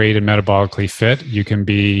overweight and metabolically fit. You can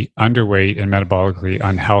be underweight and metabolically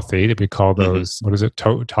unhealthy. We call those, what is it,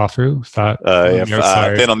 tofu? Fat?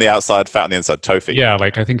 Thin on the outside, fat on the inside, tofu. Yeah,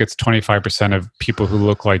 like I think it's 25% of people who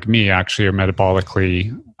look like me actually are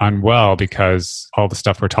metabolically unwell because all the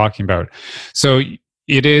stuff we're talking about. So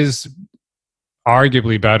it is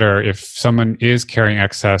arguably better if someone is carrying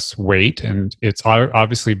excess weight, and it's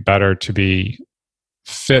obviously better to be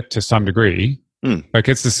fit to some degree. Like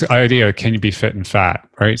it's this idea, can you be fit and fat,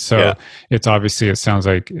 right? So it's obviously, it sounds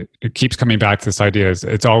like it keeps coming back to this idea,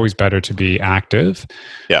 it's always better to be active,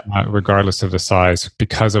 regardless of the size,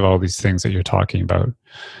 because of all these things that you're talking about.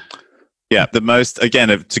 Yeah, the most, again,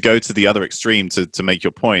 to go to the other extreme to make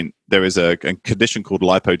your point, there is a condition called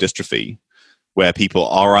lipodystrophy where people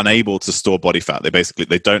are unable to store body fat.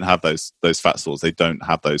 They don't have those fat stores. They don't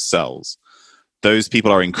have those cells. Those people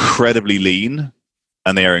are incredibly lean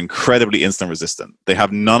and they are incredibly insulin resistant. They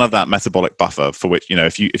have none of that metabolic buffer for which,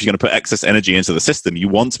 if you're going to put excess energy into the system, you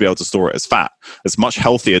want to be able to store it as fat. It's much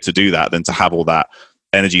healthier to do that than to have all that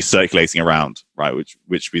energy circulating around, right?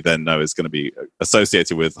 Which we then know is going to be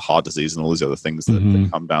associated with heart disease and all these other things that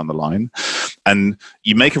come down the line. And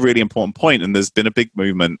you make a really important point, and there's been a big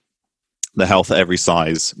movement, the health at every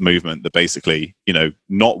size movement, that basically,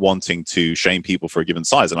 not wanting to shame people for a given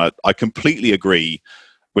size. And I completely agree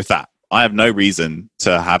with that. I have no reason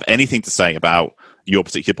to have anything to say about your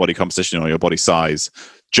particular body composition or your body size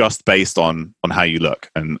just based on how you look.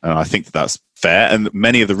 And I think that's fair. And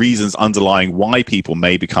many of the reasons underlying why people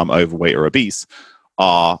may become overweight or obese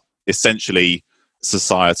are essentially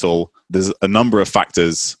societal. There's a number of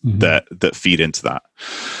factors that feed into that.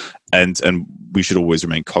 And we should always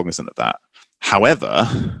remain cognizant of that.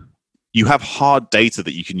 However, you have hard data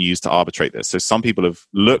that you can use to arbitrate this. So some people have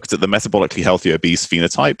looked at the metabolically healthy obese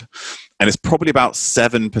phenotype, and it's probably about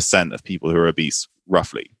 7% of people who are obese,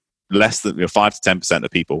 roughly. Less than 5 to 10%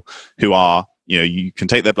 of people who are, you can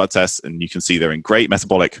take their blood tests and you can see they're in great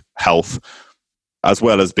metabolic health as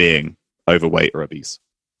well as being overweight or obese.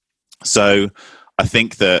 So I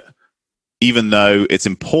think that even though it's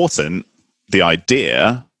important, the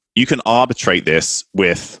idea, you can arbitrate this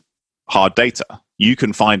with hard data. You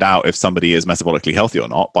can find out if somebody is metabolically healthy or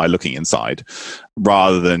not by looking inside,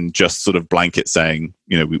 rather than just sort of blanket saying,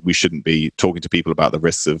 we shouldn't be talking to people about the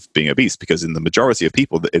risks of being obese, because in the majority of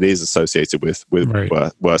people, it is associated with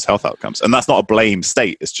right. worse health outcomes. And that's not a blame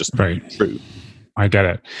state. It's just right. true. I get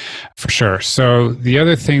it, for sure. So the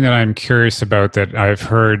other thing that I'm curious about that I've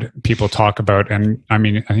heard people talk about, and I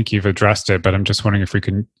think you've addressed it, but I'm just wondering if we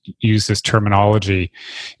can use this terminology,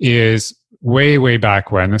 is way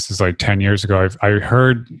back when, this is like 10 years ago, I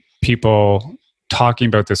heard people talking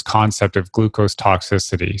about this concept of glucose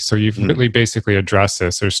toxicity. So you've really basically addressed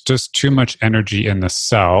this. There's just too much energy in the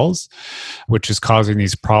cells, which is causing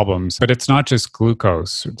these problems. But it's not just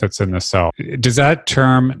glucose that's in the cell. Does that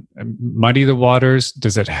term muddy the waters?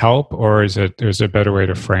 Does it help, or is there a better way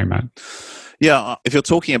to frame it? Yeah, if you're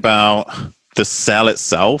talking about the cell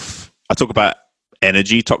itself, I talk about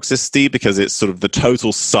energy toxicity because it's sort of the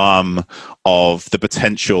total sum of the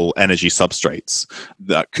potential energy substrates.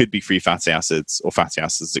 That could be free fatty acids or fatty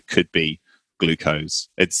acids. It could be glucose.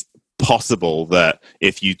 It's possible that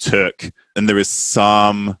if you took, and there is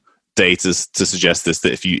some data to suggest this,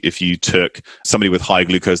 that if you took somebody with high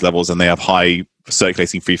glucose levels and they have high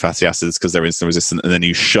circulating free fatty acids because they're insulin resistant, and then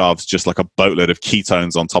you shoved just like a boatload of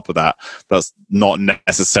ketones on top of that, that's not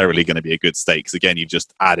necessarily going to be a good state, because again, you've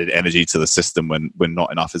just added energy to the system when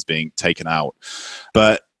not enough is being taken out.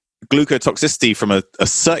 But glucotoxicity from a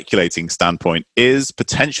circulating standpoint is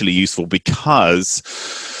potentially useful, because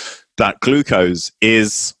that glucose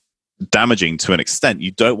is damaging to an extent. You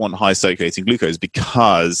don't want high circulating glucose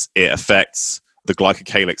because it affects the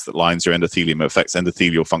glycocalyx that lines your endothelium. It affects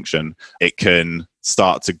endothelial function. It can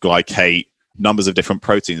start to glycate numbers of different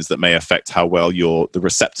proteins that may affect how well the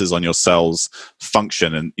receptors on your cells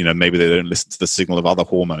function. And maybe they don't listen to the signal of other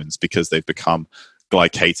hormones because they've become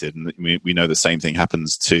glycated. And we know the same thing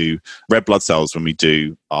happens to red blood cells when we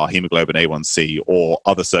do our hemoglobin A1C or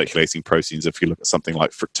other circulating proteins, if you look at something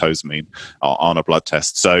like fructosamine on a blood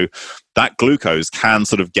test. So that glucose can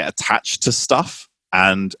sort of get attached to stuff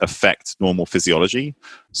and affect normal physiology.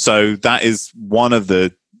 So that is one of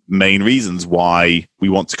the main reasons why we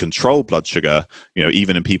want to control blood sugar,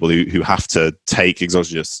 even in people who have to take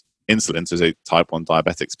exogenous insulin, so say type 1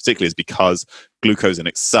 diabetics particularly, is because glucose in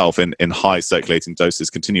itself in high circulating doses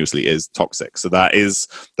continuously is toxic. So that is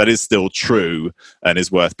still true and is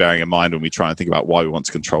worth bearing in mind when we try and think about why we want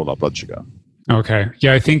to control our blood sugar. Okay.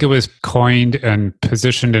 Yeah, I think it was coined and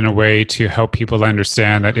positioned in a way to help people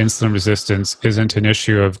understand that insulin resistance isn't an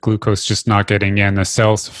issue of glucose just not getting in. The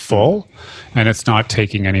cell's full and it's not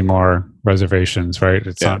taking any more reservations, right?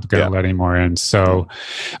 It's not going to let any more in. So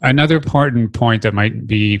another important point that might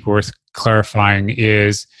be worth clarifying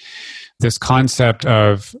is this concept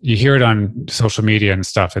of, you hear it on social media and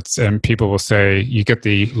stuff, and people will say you get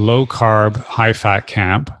the low carb, high fat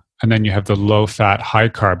camp, and then you have the low-fat,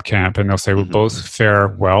 high-carb camp, and they'll say, well, both fare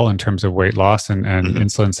well in terms of weight loss and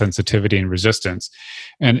insulin sensitivity and resistance.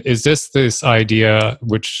 And is this idea,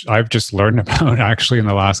 which I've just learned about actually in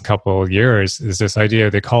the last couple of years, is this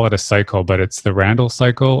idea, they call it a cycle, but it's the Randall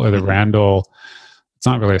cycle, or the Randall, it's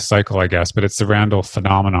not really a cycle, I guess, but it's the Randall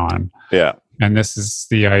phenomenon. Yeah. And this is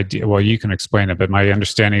the idea. Well, you can explain it, but my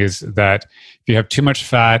understanding is that if you have too much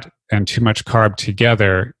fat and too much carb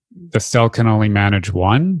together, the cell can only manage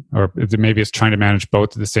one, or maybe it's trying to manage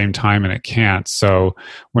both at the same time and it can't. So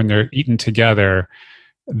when they're eaten together,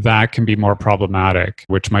 that can be more problematic,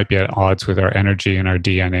 which might be at odds with our energy and our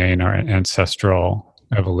DNA and our ancestral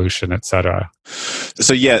evolution, etc.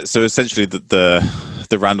 So essentially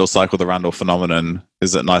the Randall cycle, the Randall phenomenon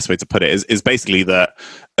is a nice way to put it, is basically that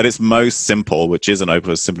at its most simple, which is an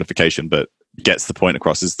oversimplification, but gets the point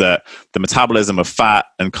across, is that the metabolism of fat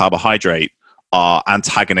and carbohydrate are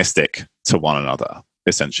antagonistic to one another,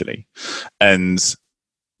 essentially. And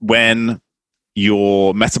when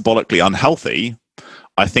you're metabolically unhealthy,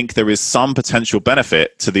 I think there is some potential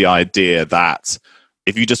benefit to the idea that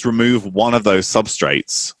if you just remove one of those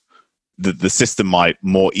substrates, the system might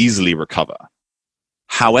more easily recover.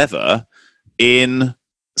 However, in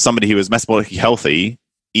somebody who is metabolically healthy,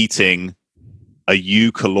 eating a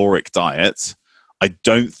eukaloric diet, I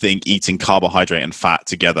don't think eating carbohydrate and fat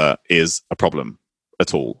together is a problem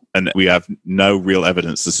at all. And we have no real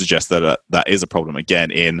evidence to suggest that that is a problem,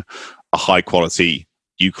 again, in a high-quality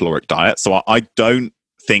eukaloric diet. So I don't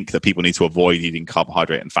think that people need to avoid eating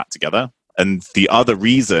carbohydrate and fat together. And the other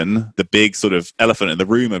reason, the big sort of elephant in the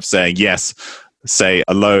room of saying, yes, say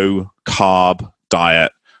a low carb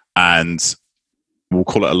diet and we'll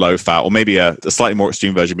call it a low fat, or maybe a slightly more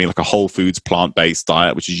extreme version being like a whole foods plant-based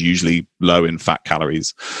diet, which is usually low in fat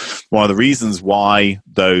calories. One of the reasons why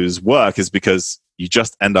those work is because you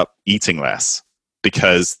just end up eating less,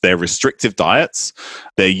 because they're restrictive diets.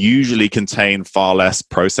 They usually contain far less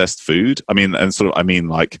processed food. I mean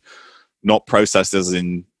like not processed as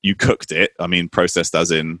in you cooked it. I mean processed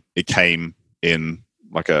as in it came in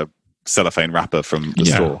like a cellophane wrapper from the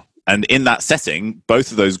store. And in that setting,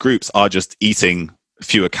 both of those groups are just eating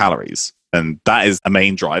fewer calories. And that is a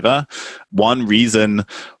main driver. One reason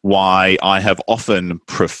why I have often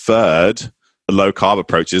preferred low carb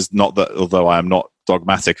approaches, not that although I am not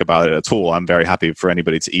dogmatic about it at all, I'm very happy for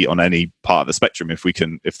anybody to eat on any part of the spectrum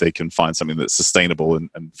if they can find something that's sustainable and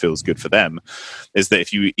feels good for them, is that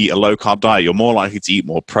if you eat a low carb diet, you're more likely to eat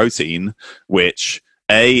more protein, which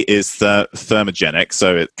is thermogenic,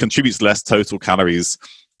 so it contributes less total calories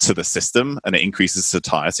to the system and it increases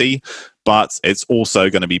satiety, but it's also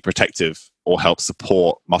going to be protective or help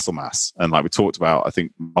support muscle mass. And like we talked about, I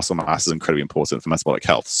think muscle mass is incredibly important for metabolic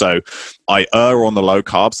health. So I err on the low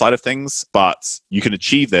carb side of things, but you can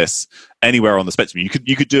achieve this anywhere on the spectrum.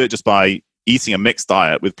 You could do it just by eating a mixed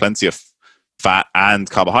diet with plenty of fat and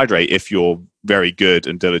carbohydrate if you're very good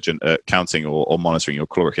and diligent at counting or monitoring your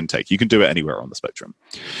caloric intake. You can do it anywhere on the spectrum.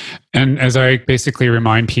 And as I basically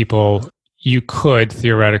remind people, you could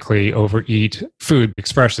theoretically overeat food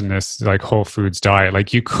expressed in this like whole foods diet.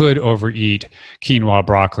 Like you could overeat quinoa,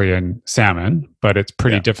 broccoli, and salmon, but it's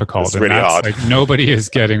pretty difficult. It's really hard. Like nobody is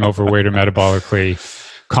getting overweight or metabolically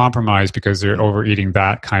compromised because they're overeating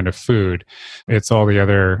that kind of food. It's all the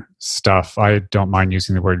other stuff. I don't mind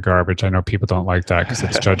using the word garbage. I know people don't like that because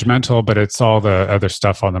it's judgmental, but it's all the other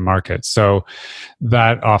stuff on the market. So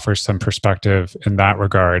that offers some perspective in that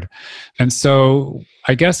regard. And so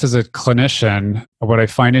I guess as a clinician, what I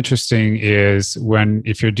find interesting is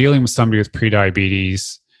if you're dealing with somebody with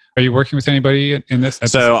prediabetes, are you working with anybody in this?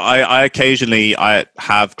 So I occasionally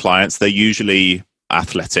have clients. They're usually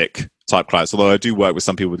athletic type clients, although I do work with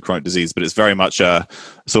some people with chronic disease, but it's very much a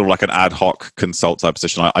sort of like an ad hoc consult type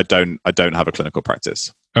position. I don't have a clinical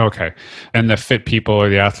practice. Okay. And the fit people or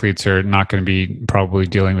the athletes are not going to be probably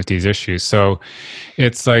dealing with these issues. So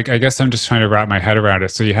it's like, I guess I'm just trying to wrap my head around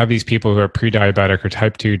it. So you have these people who are pre-diabetic or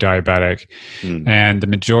type 2 diabetic, and the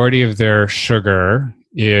majority of their sugar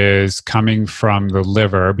is coming from the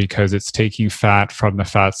liver because it's taking fat from the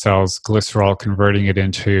fat cells, glycerol, converting it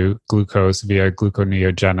into glucose via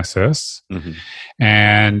gluconeogenesis. Mm-hmm.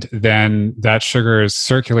 And then that sugar is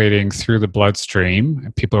circulating through the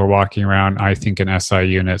bloodstream. People are walking around, I think, in SI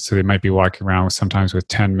units. So they might be walking around sometimes with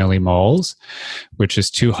 10 millimoles, which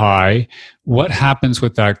is too high. What happens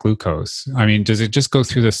with that glucose? I mean, does it just go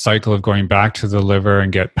through the cycle of going back to the liver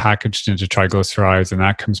and get packaged into triglycerides and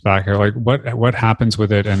that comes back? Like what happens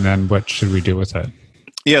with it and then what should we do with it?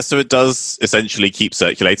 Yeah, so it does essentially keep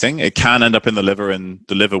circulating. It can end up in the liver and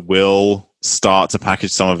the liver will start to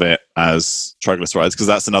package some of it as triglycerides because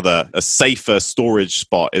that's a safer storage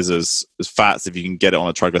spot is as fats if you can get it on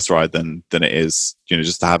a triglyceride than it is,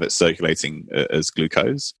 just to have it circulating as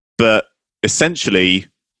glucose. But essentially,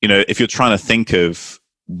 if you're trying to think of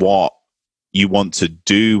what you want to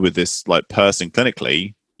do with this like person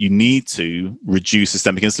clinically, you need to reduce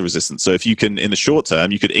systemic insulin resistance. So if you can, in the short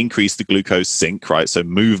term, you could increase the glucose sink, right? So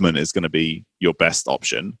movement is going to be your best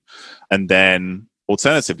option. And then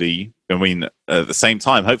alternatively, at the same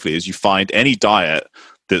time, hopefully, is you find any diet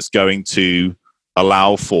that's going to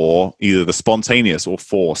allow for either the spontaneous or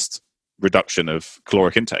forced reduction of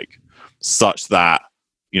caloric intake, such that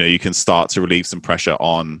you can start to relieve some pressure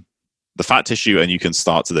on the fat tissue, and you can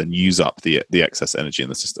start to then use up the excess energy in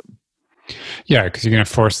the system. Yeah, because you're going to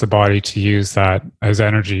force the body to use that as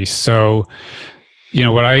energy. So,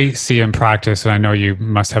 what I see in practice, and I know you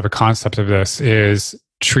must have a concept of this, is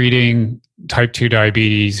treating type 2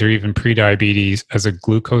 diabetes or even pre-diabetes as a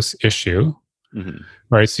glucose issue,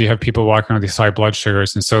 right? So you have people walking around with these high blood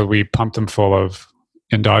sugars, and so we pump them full of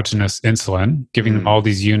endogenous insulin, giving them all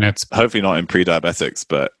these units. Hopefully not in pre-diabetics,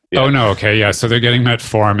 but... Yeah. Oh, no. Okay. Yeah. So they're getting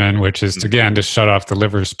metformin, which is, again, to shut off the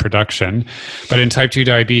liver's production. But in type 2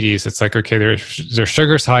 diabetes, it's like, okay, their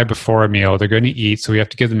sugar's high before a meal. They're going to eat. So we have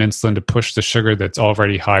to give them insulin to push the sugar that's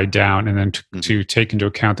already high down, and then to take into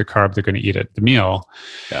account the carb they're going to eat at the meal.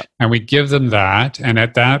 Yeah. And we give them that. And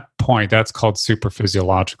at that point, that's called super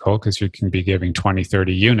physiological, because you can be giving 20,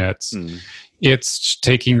 30 units. It's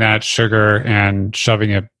taking that sugar and shoving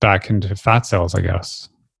it back into fat cells, I guess.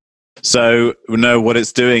 So, no, what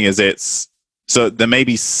it's doing is so there may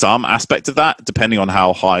be some aspect of that depending on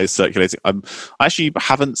how high circulating. I actually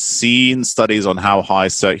haven't seen studies on how high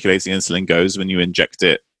circulating insulin goes when you inject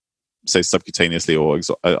it, say subcutaneously, or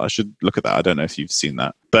I should look at that. I don't know if you've seen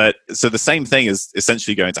that. But so the same thing is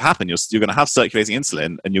essentially going to happen. You're going to have circulating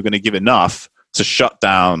insulin, and you're going to give enough to shut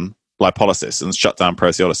down lipolysis and shut down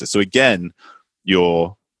proteolysis. So again,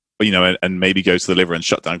 and maybe go to the liver and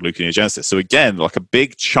shut down gluconeogenesis. So again, like a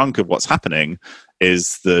big chunk of what's happening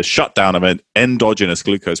is the shutdown of an endogenous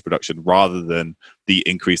glucose production rather than the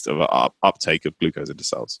increased uptake of glucose into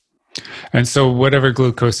cells. And so whatever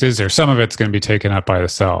glucose is there, some of it's going to be taken up by the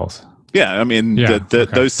cells. Yeah,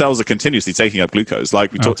 those cells are continuously taking up glucose,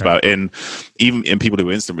 like we talked about even in people who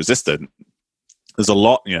are insulin resistant. There's a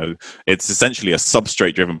lot, it's essentially a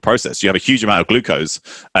substrate-driven process. You have a huge amount of glucose,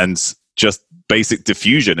 and just basic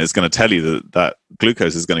diffusion is going to tell you that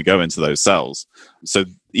glucose is going to go into those cells. So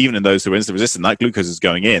even in those who are insulin resistant, that glucose is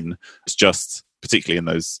going in. It's just, particularly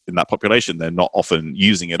in that population, they're not often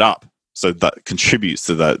using it up. So that contributes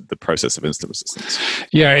to the process of insulin resistance.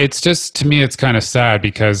 Yeah, it's just, to me, it's kind of sad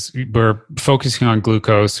because we're focusing on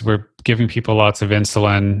glucose. We're giving people lots of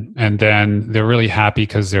insulin, and then they're really happy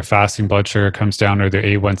because their fasting blood sugar comes down or their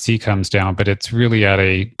A1C comes down, but it's really at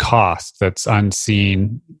a cost that's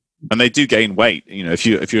unseen. And they do gain weight. If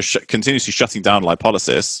you're continuously shutting down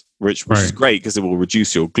lipolysis, which is great because it will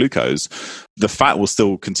reduce your glucose, the fat will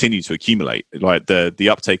still continue to accumulate. Like the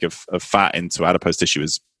uptake of fat into adipose tissue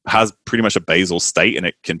has pretty much a basal state, and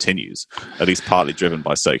it continues, at least partly driven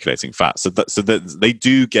by circulating fat. So they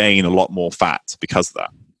do gain a lot more fat because of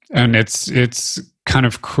that. And it's kind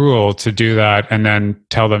of cruel to do that and then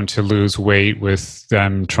tell them to lose weight with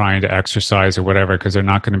them trying to exercise or whatever, because they're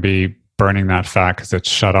not going to be burning that fat because it's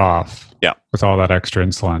shut off with all that extra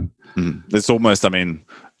insulin. It's almost,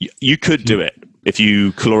 you could do it if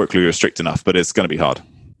you calorically restrict enough, but it's going to be hard.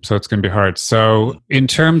 So it's going to be hard. So in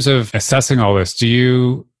terms of assessing all this, do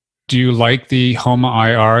you like the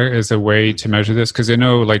HOMA-IR as a way to measure this? Because I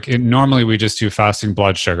know normally we just do fasting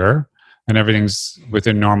blood sugar and everything's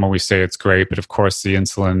within normal. We say it's great, but of course the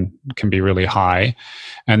insulin can be really high.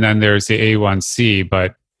 And then there's the A1C,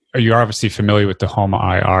 but you're obviously familiar with the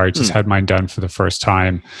HOMA-IR. I just had mine done for the first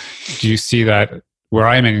time. Do you see that where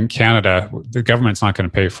I'm in Canada, the government's not going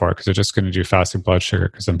to pay for it because they're just going to do fasting blood sugar,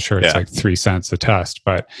 because I'm sure it's like 3 cents a test.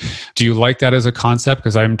 But do you like that as a concept?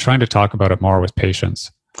 Because I'm trying to talk about it more with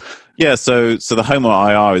patients. Yeah, so the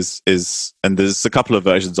HOMA-IR is, and there's a couple of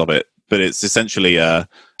versions of it, but it's essentially a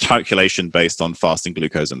calculation based on fasting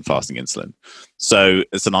glucose and fasting insulin. So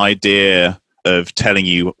it's an idea of telling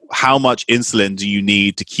you how much insulin do you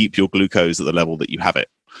need to keep your glucose at the level that you have it.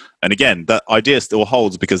 And again, that idea still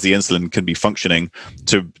holds because the insulin can be functioning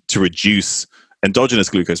to reduce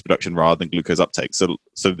endogenous glucose production rather than glucose uptake. So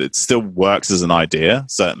it still works as an idea,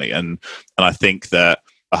 certainly. And I think that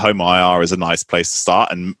a HOMA-IR is a nice place to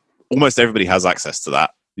start, and almost everybody has access to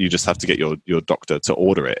that. You just have to get your doctor to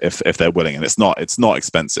order it if they're willing, and it's not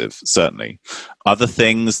expensive, certainly. Other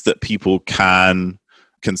things that people can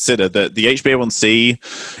consider, that the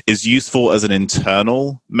HbA1c is useful as an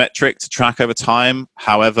internal metric to track over time.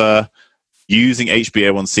 However, using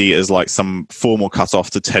HbA1c as like some formal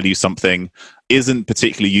cutoff to tell you something isn't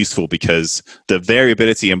particularly useful, because the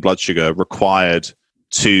variability in blood sugar required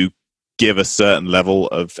to give a certain level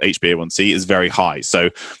of HbA1c is very high.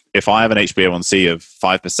 So if I have an HbA1c of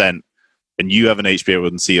 5%, and you have an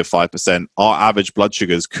HbA1c of 5%, our average blood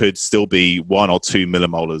sugars could still be 1 or 2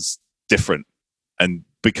 millimolars different. And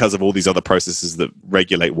because of all these other processes that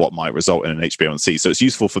regulate what might result in an HbA1c. So it's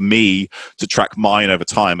useful for me to track mine over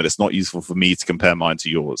time, but it's not useful for me to compare mine to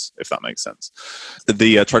yours, if that makes sense. The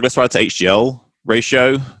triglyceride to HDL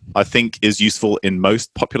ratio, I think, is useful in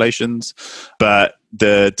most populations, but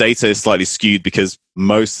the data is slightly skewed because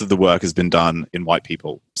most of the work has been done in white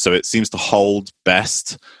people. So it seems to hold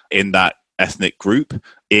best in that ethnic group.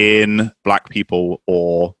 In Black people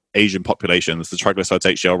or Asian populations, the triglyceride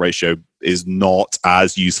to HDL ratio is not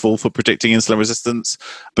as useful for predicting insulin resistance,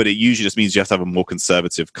 but it usually just means you have to have a more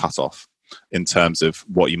conservative cutoff in terms of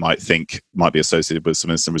what you might think might be associated with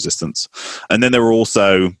some insulin resistance. And then there are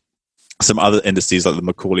also some other indices like the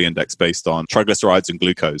Macaulay index based on triglycerides and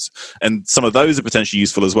glucose. And some of those are potentially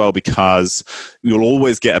useful as well because you'll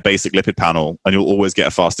always get a basic lipid panel and you'll always get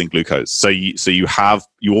a fasting glucose. So you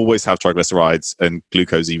always have triglycerides and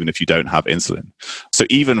glucose even if you don't have insulin. So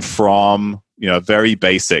even from a very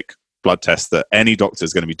basic blood test that any doctor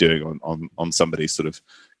is going to be doing on somebody sort of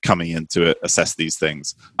coming in to assess these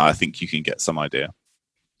things, I think you can get some idea.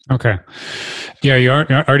 Okay. Yeah, you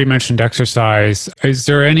already mentioned exercise. Is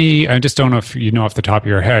there any, I just don't know if you know off the top of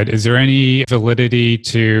your head, is there any validity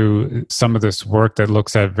to some of this work that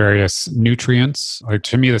looks at various nutrients? Like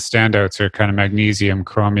to me, the standouts are kind of magnesium,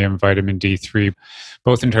 chromium, vitamin D3,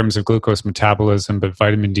 both in terms of glucose metabolism, but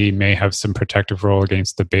vitamin D may have some protective role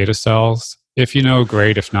against the beta cells. If you know,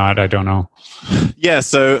 great. If not, I don't know. Yeah,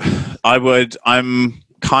 so I'm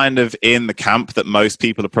kind of in the camp that most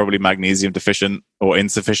people are probably magnesium deficient or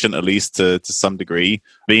insufficient, at least to some degree.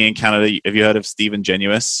 Being in Canada, have you heard of Stephen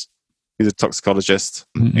Genuis? He's a toxicologist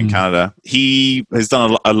in Canada. He has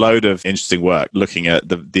done a load of interesting work looking at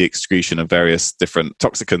the excretion of various different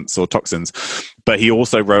toxicants or toxins. But he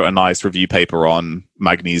also wrote a nice review paper on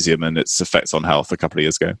magnesium and its effects on health a couple of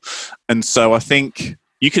years ago. And so I think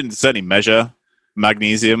you can certainly measure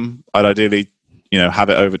magnesium. I'd ideally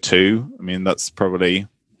have it over 2. I mean, that's probably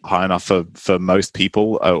high enough for most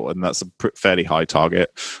people, and that's a fairly high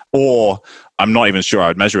target. Or I'm not even sure I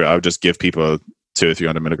would measure it. I would just give people 200 or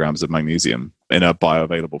 300 milligrams of magnesium in a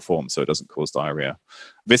bioavailable form so it doesn't cause diarrhea.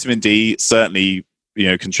 Vitamin D certainly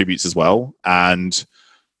contributes as well, and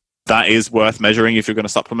that is worth measuring if you're going to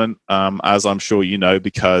supplement, as I'm sure you know,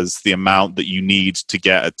 because the amount that you need to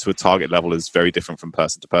get to a target level is very different from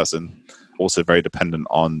person to person. Also very dependent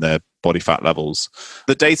on their body fat levels.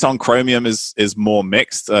 The data on chromium is more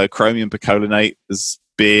mixed. Chromium picolinate has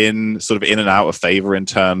been sort of in and out of favor in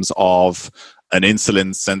terms of an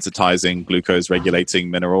insulin sensitizing, glucose regulating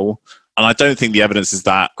mineral. And I don't think the evidence is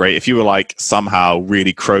that great. If you were like somehow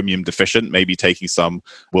really chromium deficient, maybe taking some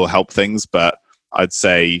will help things. But I'd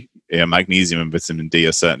say magnesium and vitamin D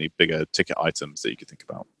are certainly bigger ticket items that you could think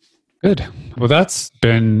about. Good. Well, that's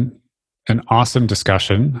been an awesome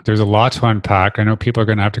discussion. There's a lot to unpack. I know people are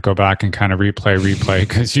going to have to go back and kind of replay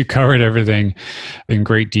because you covered everything in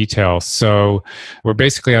great detail. So we're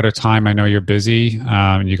basically out of time. I know you're busy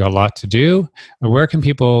and you got a lot to do. Where can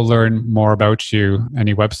people learn more about you?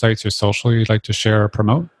 Any websites or social you'd like to share or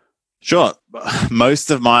promote? Sure.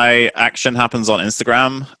 Most of my action happens on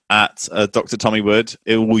Instagram at Dr. Tommy Wood.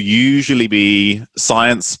 It will usually be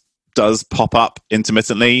science does pop up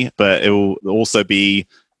intermittently, but it will also be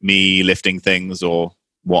me lifting things or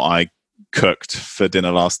what I cooked for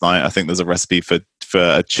dinner last night. I think there's a recipe for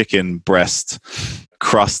a chicken breast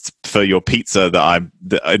crust for your pizza that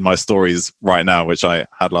in my stories right now, which I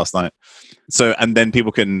had last night. So, and then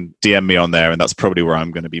people can DM me on there, and that's probably where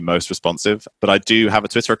I'm going to be most responsive. But I do have a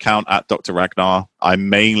Twitter account at Dr. Ragnar. I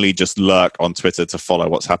mainly just lurk on Twitter to follow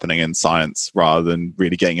what's happening in science rather than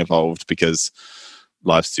really getting involved because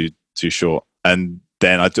life's too short. And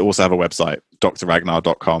then I also have a website,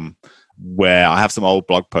 drragnar.com, where I have some old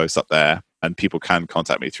blog posts up there and people can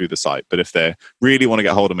contact me through the site. But if they really want to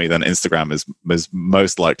get hold of me, then Instagram is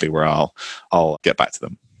most likely where I'll get back to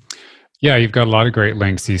them. Yeah, you've got a lot of great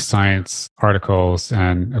links, these science articles,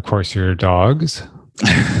 and of course your dogs.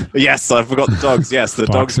 Yes, I forgot the dogs. Yes, the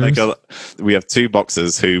dogs we have 2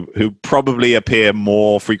 boxers who probably appear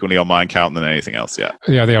more frequently on my account than anything else. Yeah.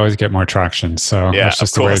 Yeah, they always get more traction. So that's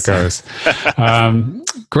just the way it goes.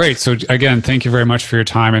 Great. So again, thank you very much for your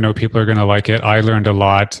time. I know people are going to like it. I learned a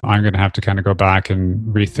lot. I'm going to have to kind of go back and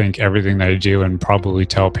rethink everything that I do and probably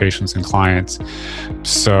tell patients and clients.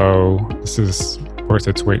 So this is worth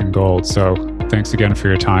its weight in gold. So thanks again for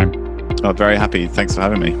your time. Oh, very happy. Thanks for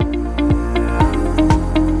having me.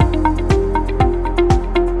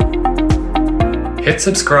 Hit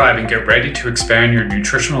subscribe and get ready to expand your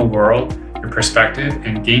nutritional world, your perspective,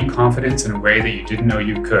 and gain confidence in a way that you didn't know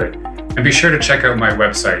you could. And be sure to check out my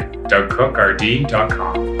website,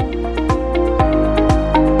 dougcookrd.com.